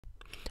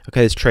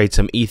Okay, let's trade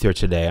some Ether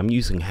today. I'm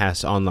using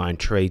Hash Online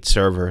Trade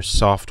Server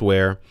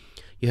software.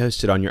 You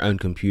host it on your own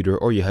computer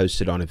or you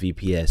host it on a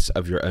VPS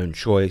of your own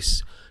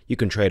choice. You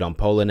can trade on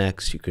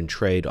Poloniex, you can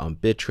trade on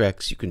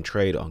Bittrex, you can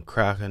trade on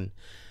Kraken.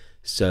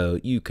 So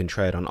you can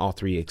trade on all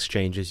three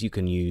exchanges. You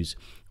can use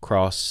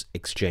cross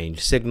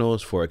exchange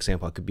signals. For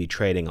example, I could be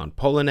trading on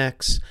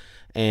Poloniex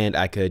and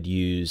I could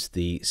use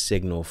the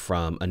signal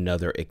from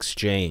another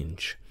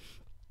exchange.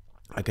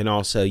 I can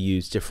also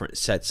use different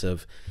sets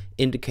of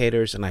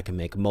indicators, and I can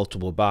make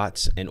multiple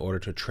bots in order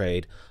to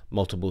trade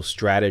multiple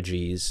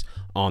strategies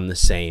on the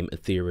same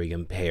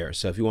Ethereum pair.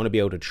 So if you want to be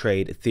able to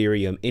trade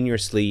Ethereum in your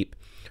sleep,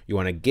 you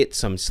want to get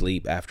some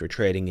sleep after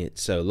trading it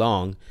so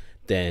long,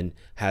 then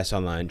Hash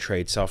Online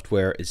Trade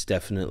Software is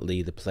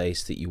definitely the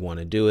place that you want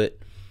to do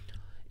it.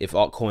 If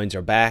altcoins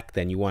are back,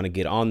 then you want to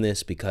get on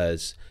this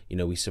because, you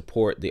know, we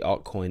support the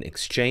altcoin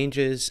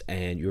exchanges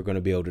and you're going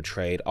to be able to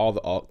trade all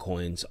the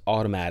altcoins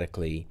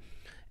automatically,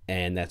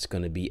 and that's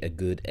going to be a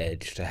good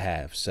edge to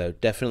have. So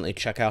definitely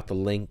check out the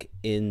link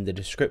in the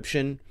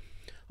description.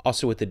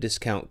 Also, with the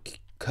discount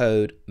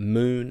code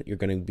MOON, you're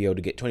going to be able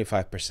to get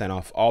 25%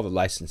 off all the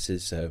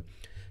licenses, so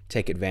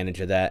take advantage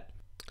of that.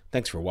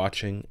 Thanks for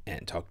watching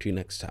and talk to you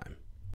next time.